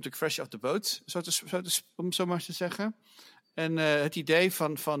kom natuurlijk fresh off the boat, om zo maar te zeggen. En het idee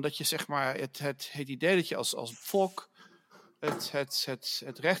van dat je zeg maar... Het idee dat je als volk het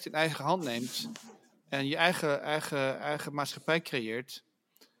recht in eigen hand neemt en je eigen maatschappij creëert...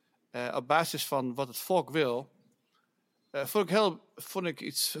 op basis van wat het volk wil, vond ik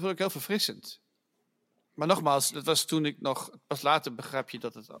heel verfrissend. Maar nogmaals, dat was toen ik nog... Pas later begrijp je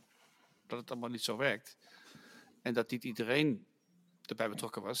dat het allemaal niet zo werkt. En dat niet iedereen erbij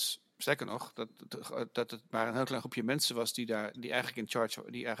betrokken was. Sterker nog, dat het maar een heel klein groepje mensen was die eigenlijk in charge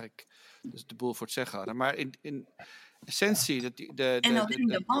waren, die eigenlijk dus de boel voor het zeggen hadden. Maar in essentie...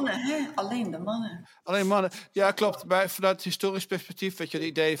 de mannen, hè? Alleen de mannen. Alleen mannen, ja, klopt. Maar vanuit het historisch perspectief, weet je, de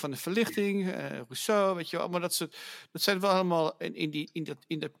ideeën van de verlichting, Rousseau, weet je wel, maar dat zijn wel allemaal in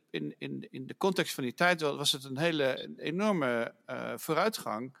de context van die tijd was het een enorme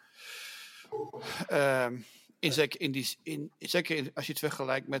vooruitgang. Zeker als je het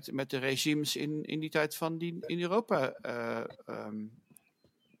vergelijkt met de regimes in die tijd van in Europa.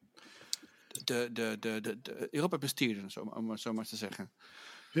 De Europa bestierden, om het zo maar te zeggen.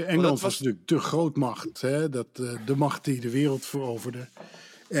 Engeland was natuurlijk de grootmacht, hè? De macht die de wereld veroverde.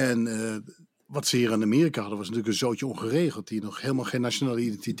 En wat ze hier in Amerika hadden was natuurlijk een zootje ongeregeld, die nog helemaal geen nationale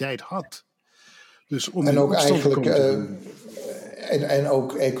identiteit had. Dus en ook eigenlijk en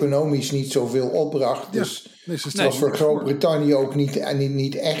ook economisch niet zoveel opbracht. Dus het was voor Groot-Brittannië ook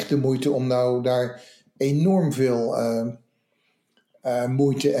niet echt de moeite om nou daar enorm veel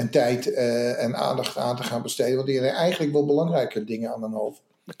moeite en tijd en aandacht aan te gaan besteden. Want die hadden eigenlijk wel belangrijke dingen aan hun hoofd.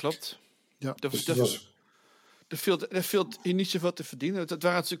 Dat klopt. Ja, Er viel hier niet zoveel te verdienen. Ze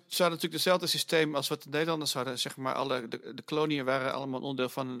hadden natuurlijk hetzelfde systeem als wat de Nederlanders hadden. Zeg maar, de koloniën waren allemaal onderdeel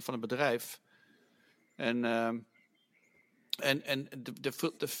van een bedrijf. En er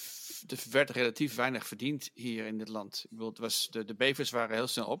werd relatief weinig verdiend hier in dit land. Ik bedoel, de bevers waren heel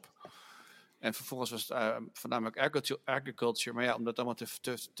snel op. En vervolgens was het voornamelijk agriculture. Maar ja, om dat allemaal te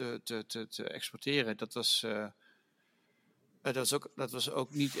exporteren, dat was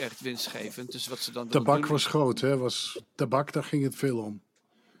ook niet echt winstgevend. Dus wat ze dan tabak was groot, hè? Tabak, daar ging het veel om.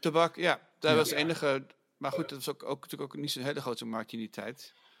 Tabak, ja. Dat was het enige... Maar goed, dat was natuurlijk ook niet zo'n hele grote markt in die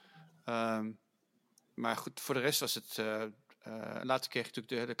tijd. Maar goed, voor de rest was het... later kreeg je natuurlijk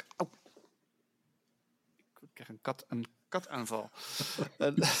de hele... Ik kreeg een kataanval.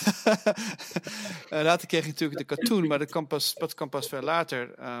 Later kreeg je natuurlijk de katoen, maar dat kwam pas veel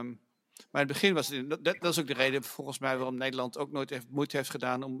later. Maar in het begin was het... Dat is ook de reden volgens mij waarom Nederland ook nooit moeite heeft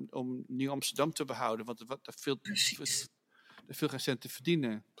gedaan om Nieuw Amsterdam te behouden. Want er viel geen cent te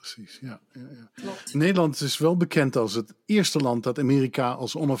verdienen. Precies, ja. Nederland is wel bekend als het eerste land dat Amerika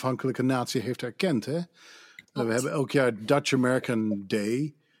als onafhankelijke natie heeft erkend. Hè? We hebben elk jaar Dutch American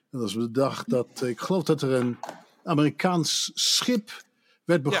Day. En dat is de dag dat, ik geloof dat er een Amerikaans schip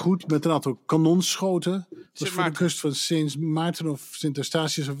werd begroet met een aantal kanonschoten. Dat was voor de kust van Sint Maarten of Sint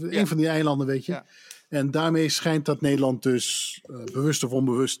Eustatius of een van die eilanden, weet je. Ja. En daarmee schijnt dat Nederland dus bewust of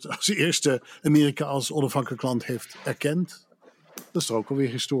onbewust als eerste Amerika als onafhankelijk land heeft erkend. Dat is toch ook alweer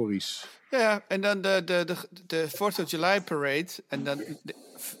historisch. Ja, en dan de 4th of July parade. En dan,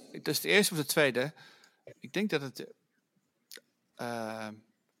 dat is de eerste of de tweede. Ik denk dat het...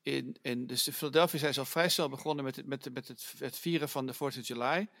 dus de Philadelphia zijn ze al vrij snel begonnen met het vieren van de 4th of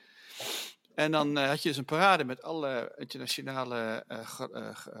July. En dan had je dus een parade met alle internationale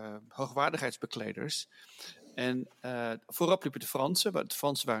hoogwaardigheidsbekleders. En voorop liepen de Fransen. De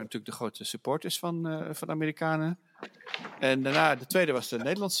Fransen waren natuurlijk de grote supporters van de Amerikanen. En daarna, de tweede was de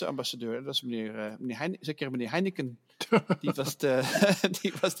Nederlandse ambassadeur. Dat was meneer Heineken. Die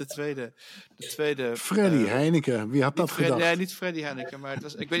was de tweede. Freddy Heineken, wie had dat gedacht? Nee, niet Freddy Heineken, maar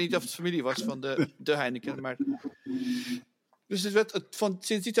ik weet niet of het familie was van de Heineken. Maar Dus het werd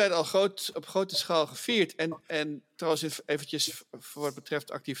sinds die tijd al op grote schaal gevierd. En trouwens, eventjes voor wat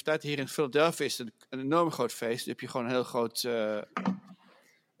betreft activiteiten hier in Philadelphia is het een enorm groot feest. Dan heb je gewoon een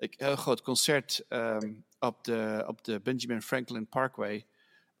heel groot concert op de Benjamin Franklin Parkway.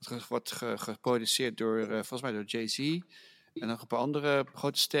 Dat wordt geproduceerd volgens mij door Jay-Z en nog een paar andere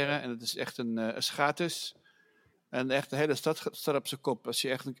grote sterren. En het is echt een gratis. En echt de hele stad staat op zijn kop. Als je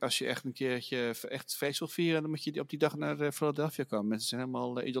echt een keertje echt feest wil vieren, dan moet je op die dag naar Philadelphia komen. Mensen zijn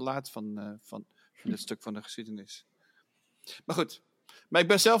helemaal idolaat van dit stuk van de geschiedenis. Maar goed. Maar ik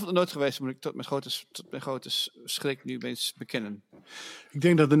ben zelf nog nooit geweest, moet ik tot mijn grote schrik nu eens bekennen. Ik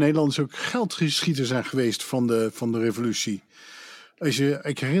denk dat de Nederlanders ook geldschieters zijn geweest van de revolutie.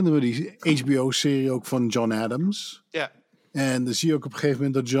 Ik herinner me die HBO-serie ook van John Adams. Ja. En dan zie je ook op een gegeven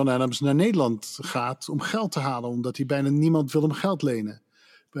moment dat John Adams naar Nederland gaat om geld te halen. Omdat hij bijna niemand wil hem geld lenen.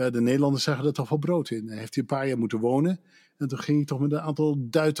 De Nederlanders zagen er toch wel brood in. Hij heeft hier een paar jaar moeten wonen. En toen ging hij toch met een aantal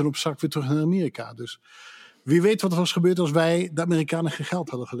duiten op zak weer terug naar Amerika. Dus wie weet wat er was gebeurd als wij de Amerikanen geen geld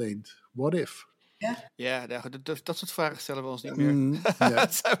hadden geleend. What if? Ja, dat soort vragen stellen we ons niet meer.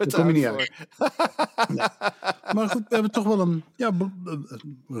 Daar kom je niet uit. Nee. Maar goed, we hebben toch wel een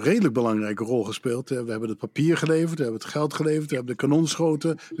redelijk belangrijke rol gespeeld. We hebben het papier geleverd, we hebben het geld geleverd, we hebben de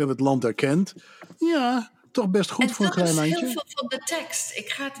kanonschoten, we hebben het land erkend. Ja, toch best goed en voor een klein landje. Heel veel van de tekst, ik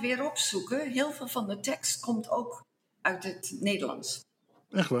ga het weer opzoeken, heel veel van de tekst komt ook uit het Nederlands.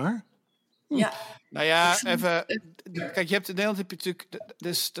 Echt waar? Ja. Nou ja, even. Kijk, je hebt in Nederland heb je natuurlijk.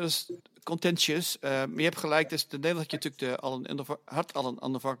 Dus contentious. Maar je hebt gelijk. Dus de Nederland had natuurlijk had al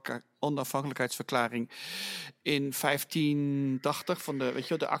een onafhankelijkheidsverklaring in 1580 van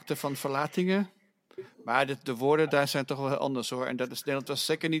de akte van verlatingen. Maar de woorden daar zijn toch wel heel anders hoor. En Nederland was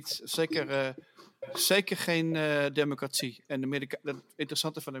zeker geen democratie. En het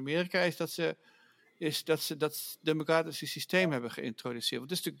interessante van Amerika is dat ze dat democratische systeem hebben geïntroduceerd.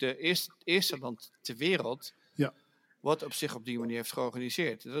 Want het is natuurlijk het eerste land ter wereld wat op zich op die manier heeft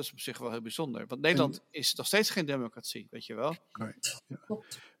georganiseerd. Dat is op zich wel heel bijzonder. Want Nederland is nog steeds geen democratie, weet je wel. Right, ja.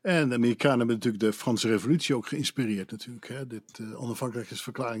 En de Amerikanen hebben natuurlijk de Franse revolutie ook geïnspireerd natuurlijk. Hè? Dit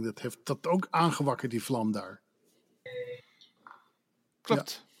onafhankelijkheidsverklaring, dat heeft dat ook aangewakkerd, die vlam daar.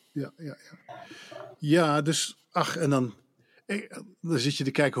 Klopt. Ja, dus en dan zit je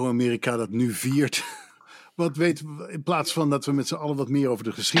te kijken hoe Amerika dat nu viert. Wat weten we, in plaats van dat we met z'n allen wat meer over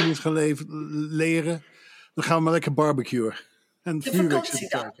de geschiedenis gaan leren, dan gaan we maar lekker barbecuen. En vuurwerk zitten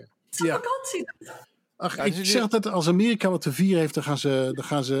kijken. Vakantie. Ik zeg dat als Amerika wat te vieren heeft, dan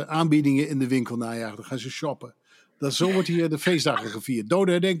gaan ze aanbiedingen in de winkel najagen. Dan gaan ze shoppen. Zo wordt hier de feestdagen gevierd.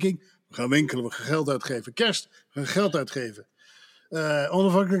 Dodenherdenking, we gaan winkelen, we gaan geld uitgeven. Kerst, we gaan geld uitgeven.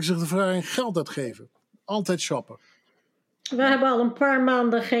 Onafhankelijkheidsverklaring, geld uitgeven. Altijd shoppen. We hebben al een paar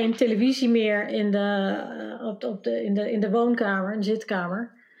maanden geen televisie meer in de woonkamer, in de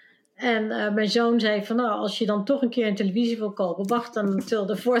zitkamer. En mijn zoon zei van, als je dan toch een keer een televisie wil kopen, wacht dan until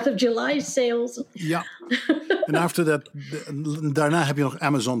de 4th of July sales. Ja. En daarna heb je nog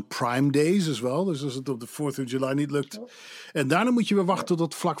Amazon Prime Days as wel. Dus als het op de 4th of July niet lukt. En daarna moet je weer wachten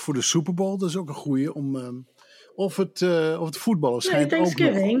tot vlak voor de Super Bowl. Dat is ook een goeie om of het voetballen schijnt ook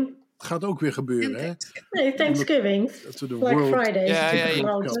nog. Het gaat ook weer gebeuren, hè? Nee, Thanksgiving. Black Friday.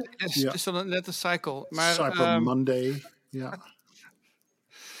 Het is dan net een cycle. Maar, Cyber Monday, ja.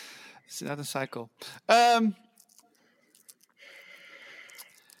 Het is net een cycle.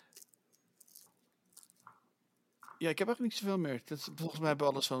 Ik heb eigenlijk niet zoveel meer. Volgens mij hebben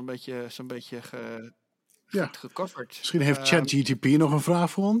we alles wel zo'n beetje gecoverd. Misschien heeft ChatGPT nog een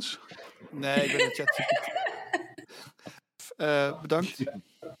vraag voor ons? Nee, ik ben een ChatGPT. Bedankt.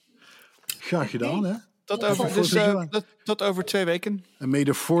 Graag gedaan, hè? Tot over 2 weken. And may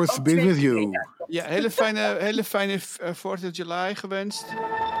the 4th be with you. Ja, hele fijne 4th of July gewenst.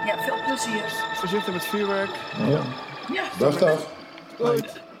 Ja, veel plezier. Voorzichtig met vuurwerk. Ja. Dag.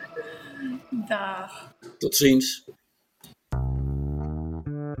 Goed. Dag. Tot ziens.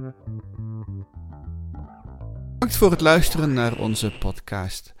 Bedankt voor het luisteren naar onze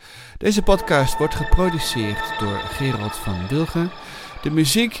podcast. Deze podcast wordt geproduceerd door Gerald van Wilgen. De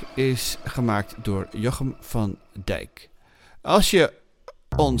muziek is gemaakt door Jochem van Dijk. Als je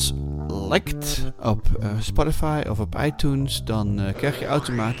ons liked op Spotify of op iTunes, dan krijg je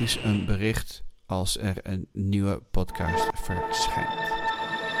automatisch een bericht als er een nieuwe podcast verschijnt.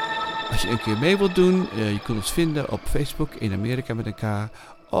 Als je een keer mee wilt doen, je kunt ons vinden op Facebook in Amerika met een K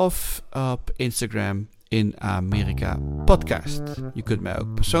of op Instagram in Amerika Podcast. Je kunt mij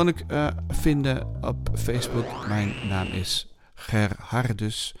ook persoonlijk vinden op Facebook. Mijn naam is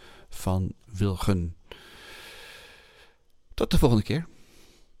Gerhardus van Wilgen. Tot de volgende keer.